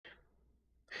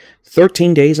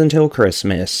13 days until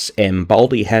Christmas, and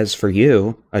Baldy has for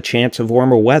you a chance of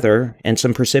warmer weather and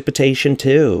some precipitation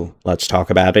too. Let's talk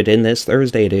about it in this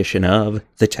Thursday edition of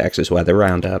the Texas Weather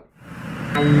Roundup.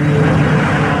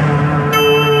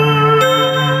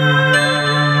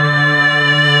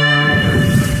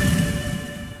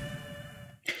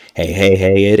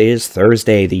 Hey, it is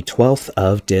Thursday, the 12th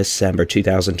of December,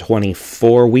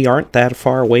 2024. We aren't that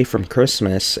far away from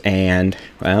Christmas, and,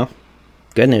 well,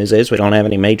 good news is we don't have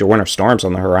any major winter storms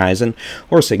on the horizon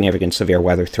or significant severe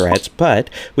weather threats, but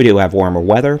we do have warmer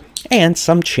weather and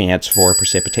some chance for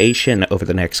precipitation over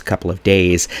the next couple of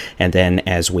days, and then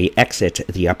as we exit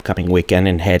the upcoming weekend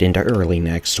and head into early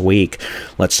next week.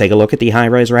 Let's take a look at the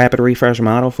high-res rapid refresh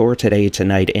model for today,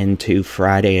 tonight, into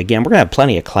Friday. Again, we're going to have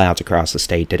plenty of clouds across the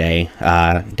state today.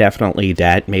 Definitely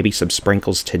that, maybe some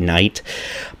sprinkles tonight,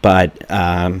 but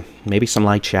maybe some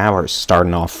light showers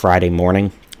starting off Friday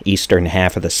morning, eastern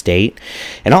half of the state.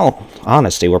 In all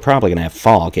honesty, we're probably going to have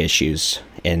fog issues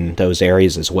in those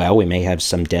areas as well. We may have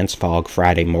some dense fog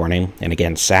Friday morning and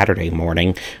again Saturday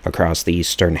morning across the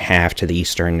eastern half to the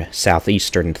eastern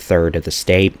southeastern third of the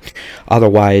state.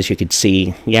 Otherwise, you could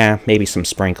see, maybe some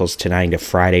sprinkles tonight into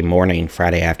Friday morning,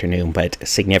 Friday afternoon, but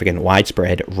significant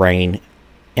widespread rain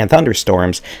and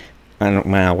thunderstorms.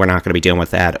 Well, we're not going to be dealing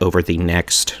with that over the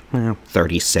next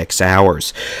 36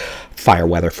 hours. Fire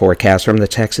weather forecast from the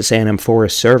Texas A&M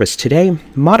Forest Service. Today,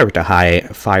 moderate to high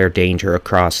fire danger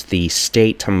across the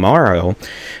state. Tomorrow,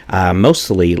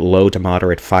 mostly low to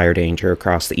moderate fire danger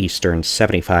across the eastern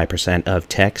 75% of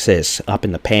Texas. Up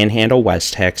in the Panhandle,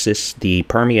 West Texas, the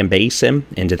Permian Basin,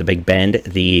 into the Big Bend,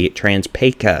 the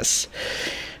Trans-Pecos,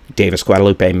 Davis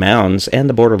Guadalupe Mountains, and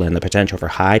the borderland, the potential for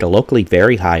high to locally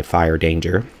very high fire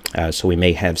danger. So we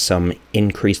may have some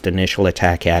increased initial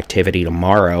attack activity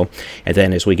tomorrow, and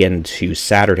then as we get into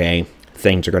Saturday,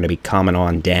 things are going to be coming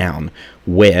on down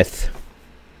with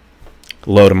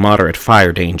low to moderate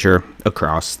fire danger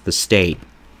across the state.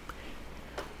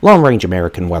 Long-range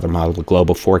American weather model, the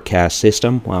global forecast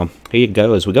system. Well, here you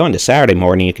go. As we go into Saturday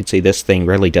morning, you can see this thing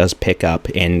really does pick up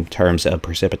in terms of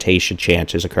precipitation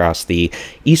chances across the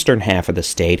eastern half of the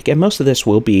state. Again, most of this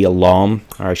will be along,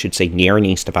 or I should say near and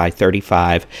east of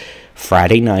I-35,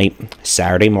 Friday night,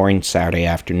 Saturday morning, Saturday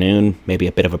afternoon, maybe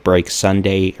a bit of a break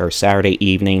Sunday or Saturday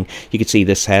evening. You can see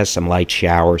this has some light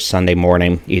showers Sunday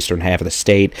morning, eastern half of the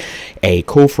state. A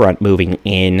cool front moving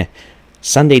in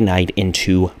Sunday night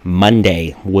into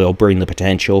Monday will bring the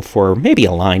potential for maybe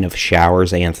a line of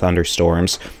showers and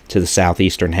thunderstorms to the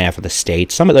southeastern half of the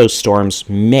state. Some of those storms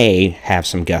may have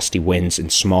some gusty winds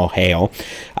and small hail.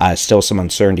 Still some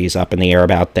uncertainties up in the air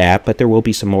about that, but there will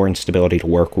be some more instability to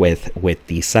work with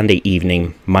the Sunday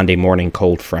evening, Monday morning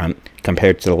cold front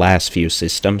compared to the last few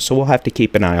systems. So we'll have to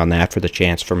keep an eye on that for the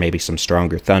chance for maybe some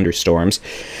stronger thunderstorms.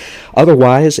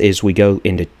 Otherwise, as we go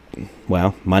into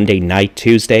Monday night,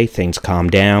 Tuesday, things calm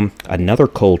down. Another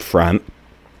cold front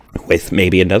with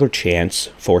maybe another chance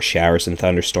for showers and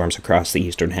thunderstorms across the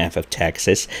eastern half of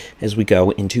Texas as we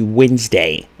go into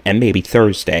Wednesday and maybe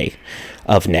Thursday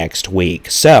of next week.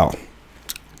 So,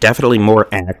 definitely more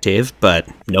active, but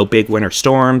no big winter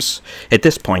storms. At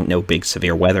this point, no big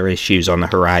severe weather issues on the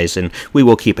horizon. We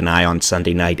will keep an eye on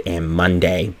Sunday night and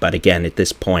Monday, but again, at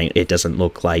this point, it doesn't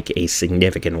look like a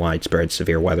significant widespread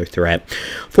severe weather threat.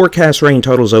 Forecast rain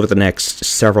totals over the next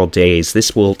several days.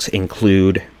 This will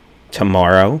include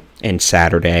tomorrow and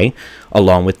Saturday,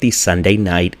 along with the Sunday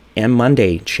night and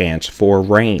Monday chance for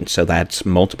rain. So that's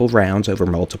multiple rounds over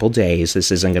multiple days.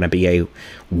 This isn't going to be a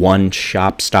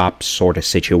one-shop stop sort of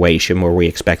situation where we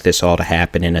expect this all to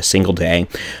happen in a single day,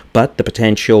 but the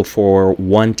potential for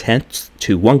 1/10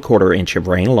 to 1/4 inch of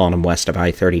rain along and west of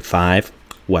I-35,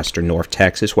 western North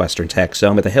Texas, western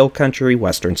Texoma, the Hill Country,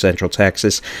 western Central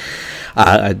Texas.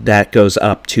 That goes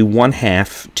up to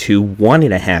 1/2 to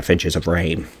 1.5 inches of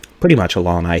rain, pretty much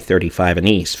along I-35 and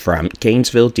east, from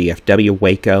Gainesville, DFW,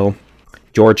 Waco,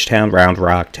 Georgetown, Round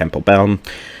Rock, Temple Bell,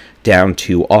 down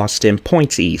to Austin,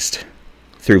 points east,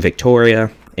 through Victoria,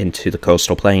 into the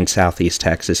coastal plain, southeast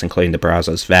Texas, including the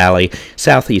Brazos Valley,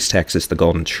 southeast Texas, the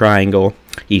Golden Triangle,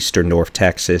 eastern North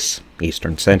Texas,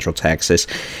 eastern Central Texas,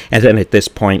 and then at this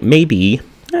point, maybe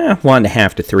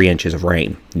 1.5 to 3 inches of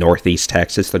rain. Northeast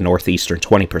Texas, the northeastern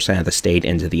 20% of the state,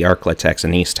 into the Arklatex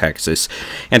and East Texas.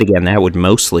 And again, that would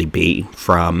mostly be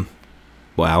from,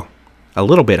 a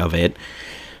little bit of it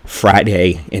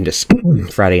Friday into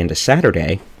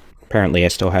Saturday. Apparently, I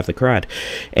still have the crud.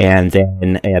 And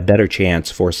then a better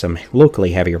chance for some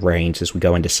locally heavier rains as we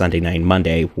go into Sunday night and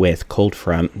Monday with cold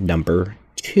front number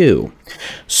 2.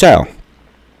 So,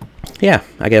 yeah,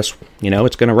 I guess you know,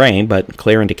 it's going to rain, but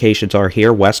clear indications are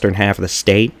here. Western half of the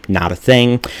state, not a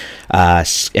thing.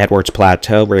 Edwards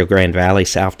Plateau, Rio Grande Valley,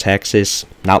 South Texas,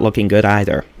 not looking good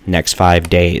either. Next 5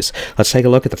 days. Let's take a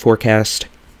look at the forecast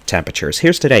temperatures.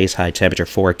 Here's today's high temperature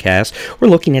forecast. We're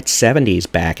looking at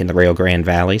 70s back in the Rio Grande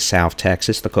Valley, South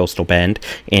Texas, the coastal bend,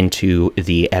 into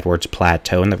the Edwards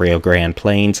Plateau and the Rio Grande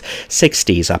Plains.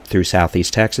 60s up through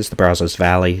southeast Texas, the Brazos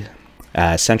Valley,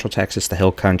 central Texas, the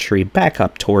hill country, back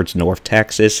up towards north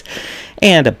Texas,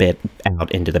 and a bit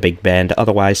out into the Big Bend.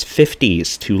 Otherwise,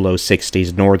 50s to low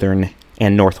 60s, northern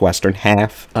and northwestern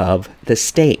half of the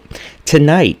state.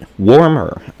 Tonight,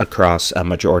 warmer across a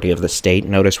majority of the state.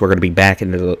 Notice we're going to be back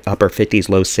into the upper 50s,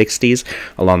 low 60s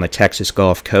along the Texas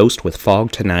Gulf Coast with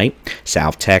fog tonight.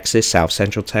 South Texas, south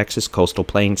central Texas, coastal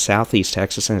plains, southeast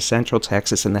Texas, and central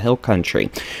Texas in the hill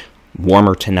country.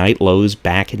 Warmer tonight, lows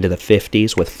back into the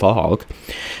 50s with fog.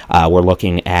 We're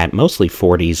looking at mostly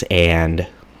 40s and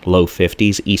low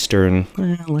 50s, eastern,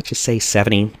 let's just say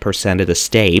 70% of the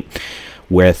state,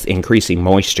 with increasing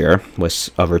moisture, with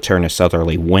a return of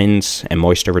southerly winds and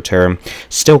moisture return.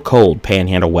 Still cold,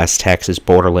 Panhandle, West Texas,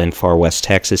 borderland, far West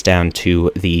Texas, down to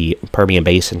the Permian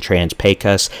Basin,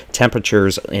 Trans-Pecos.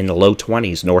 Temperatures in the low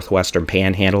 20s, northwestern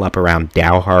Panhandle, up around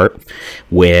Dalhart,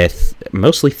 with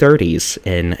mostly 30s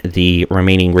in the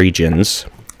remaining regions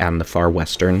on the far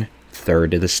western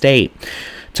third of the state.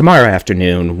 Tomorrow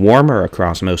afternoon, warmer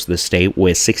across most of the state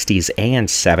with 60s and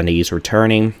 70s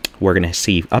returning. We're going to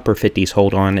see upper 50s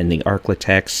hold on in the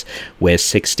Arklatex with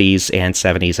 60s and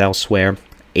 70s elsewhere.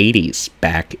 80s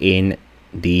back in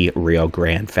the Rio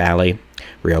Grande Valley,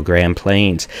 Rio Grande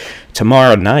Plains.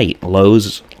 Tomorrow night,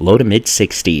 lows low to mid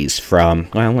 60s from,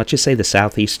 well, let's just say the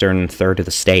southeastern third of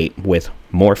the state with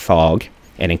more fog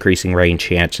and increasing rain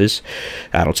chances.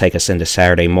 That'll take us into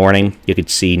Saturday morning. You could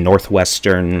see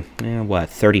northwestern,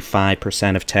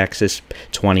 35% of Texas,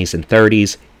 20s and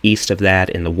 30s. East of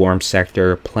that, in the warm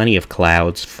sector, plenty of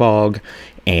clouds, fog,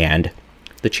 and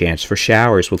the chance for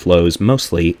showers with lows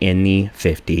mostly in the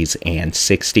 50s and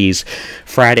 60s.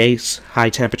 Friday's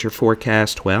high temperature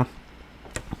forecast, well,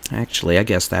 actually, I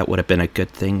guess that would have been a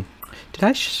good thing. Did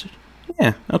I?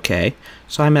 Yeah, okay.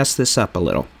 So I messed this up a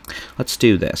little. Let's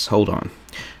do this. Hold on.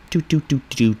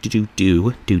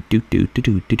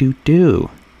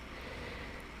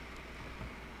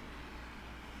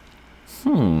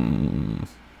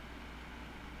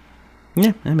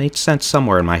 Yeah, that made sense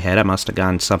somewhere in my head. I must have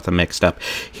gotten something mixed up.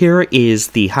 Here is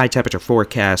the high temperature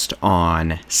forecast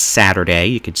on Saturday.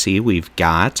 You can see we've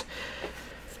got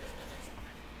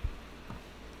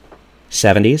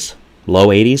 70s, low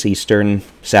 80s, eastern,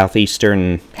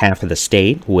 southeastern half of the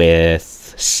state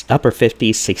with upper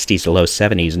 50s, 60s to low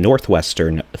 70s,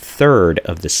 northwestern third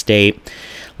of the state.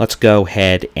 Let's go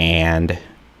ahead and,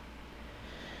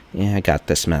 yeah, I got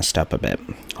this messed up a bit.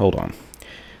 Hold on.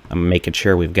 I'm making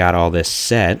sure we've got all this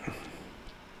set.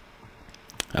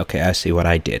 Okay, I see what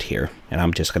I did here. And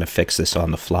I'm just going to fix this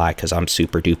on the fly because I'm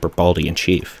super duper baldy in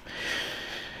chief.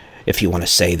 If you want to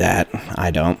say that,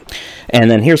 I don't. And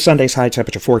then here's Sunday's high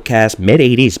temperature forecast.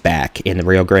 Mid-80s back in the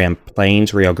Rio Grande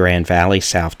Plains, Rio Grande Valley,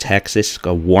 South Texas.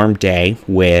 A warm day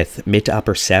with mid to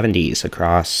upper 70s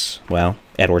across, well,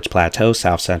 Edwards Plateau,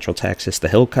 South Central Texas, the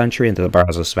Hill Country, into the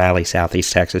Brazos Valley,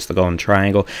 Southeast Texas, the Golden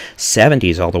Triangle.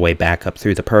 70s all the way back up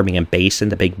through the Permian Basin,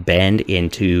 the Big Bend,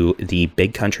 into the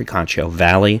Big Country, Concho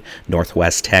Valley,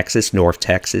 Northwest Texas, North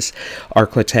Texas,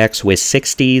 Arklatex with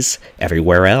 60s.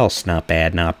 Everywhere else, not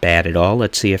bad at all.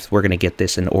 Let's see if we're going to get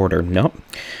this in order. Nope.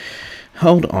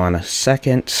 Hold on a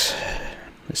second.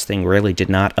 This thing really did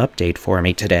not update for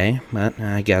me today, but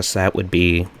I guess that would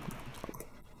be...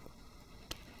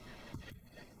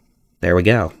 There we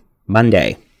go.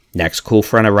 Monday. Next cool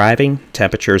front arriving.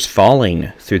 Temperatures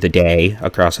falling through the day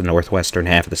across the northwestern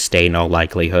half of the state in all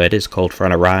likelihood as cold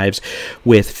front arrives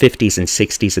with 50s and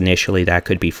 60s initially. That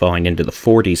could be falling into the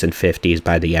 40s and 50s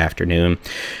by the afternoon.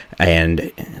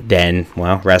 And then,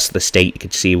 well, rest of the state, you can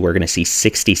see we're going to see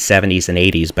 60s, 70s, and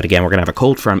 80s. But again, we're going to have a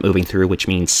cold front moving through, which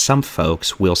means some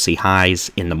folks will see highs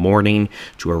in the morning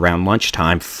to around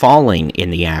lunchtime, falling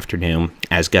in the afternoon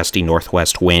as gusty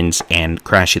northwest winds and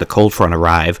crashy the cold front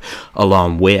arrive,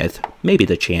 along with maybe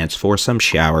the chance for some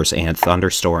showers and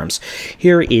thunderstorms.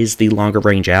 Here is the longer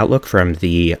range outlook from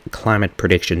the Climate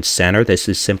Prediction Center. This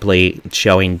is simply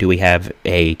showing, do we have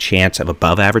a chance of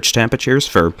above average temperatures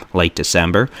for late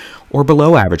December, or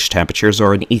below average temperatures,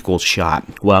 or an equal shot?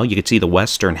 Well, you can see the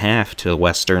western half to the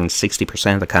western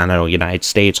 60% of the continental United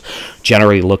States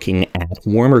generally looking at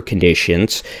warmer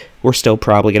conditions. We're still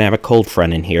probably going to have a cold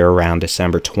front in here around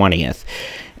December 20th.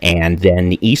 And then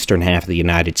the eastern half of the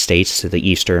United States to the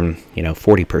eastern,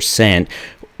 40%,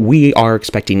 We are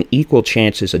expecting equal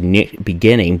chances in the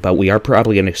beginning, but we are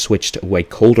probably going to switch to a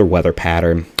colder weather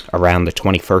pattern around the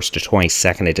 21st to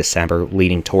 22nd of December,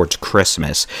 leading towards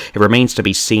Christmas. It remains to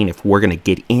be seen if we're going to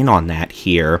get in on that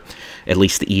here, at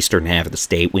least the eastern half of the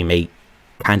state. We may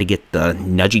kind of get the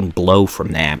nudging blow from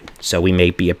that, so we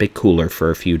may be a bit cooler for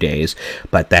a few days,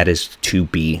 but that is to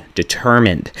be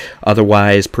determined.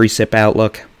 Otherwise, precip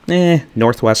outlook,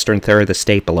 northwestern third of the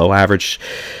state below average,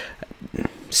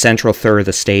 central third of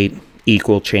the state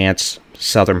equal chance,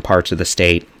 southern parts of the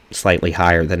state slightly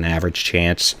higher than average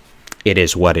chance. It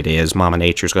is what it is. Mama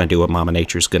Nature's going to do what Mama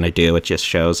Nature's going to do. It just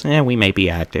shows, we may be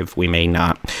active, we may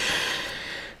not.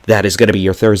 That is going to be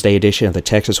your Thursday edition of the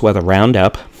Texas Weather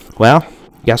Roundup. Well,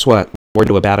 guess what? We're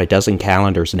to about a dozen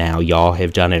calendars now. Y'all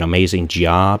have done an amazing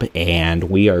job, and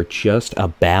we are just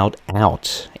about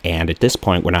out. And at this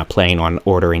point, we're not planning on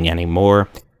ordering anymore.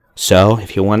 So,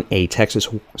 if you want a Texas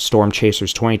Storm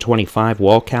Chasers 2025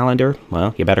 wall calendar,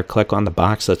 well, you better click on the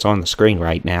box that's on the screen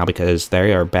right now, because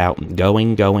they are about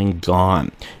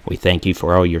gone. We thank you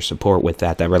for all your support with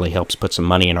that. That really helps put some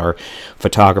money in our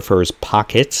photographers'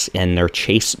 pockets and their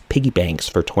chase piggy banks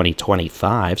for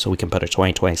 2025, so we can put a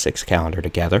 2026 calendar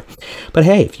together. But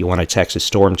hey, if you want a Texas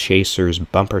Storm Chasers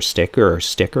bumper sticker,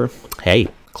 hey,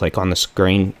 click on the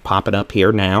screen, pop it up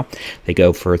here now. They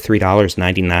go for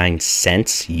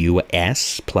 $3.99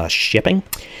 US plus shipping.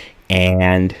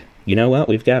 And you know what?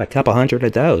 We've got a couple hundred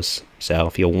of those. So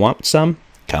if you want some,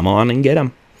 come on and get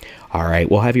them. All right,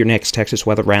 we'll have your next Texas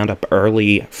Weather Roundup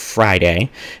early Friday.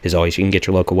 As always, you can get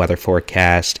your local weather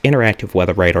forecast, interactive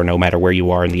weather radar, no matter where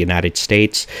you are in the United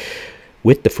States,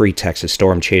 with the free Texas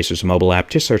Storm Chasers mobile app.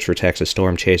 Just search for Texas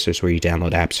Storm Chasers where you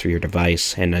download apps for your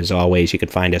device. And as always, you can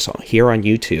find us here on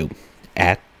YouTube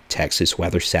at Texas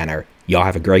Weather Center. Y'all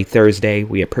have a great Thursday.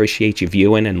 We appreciate you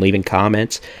viewing and leaving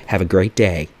comments. Have a great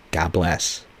day. God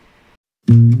bless.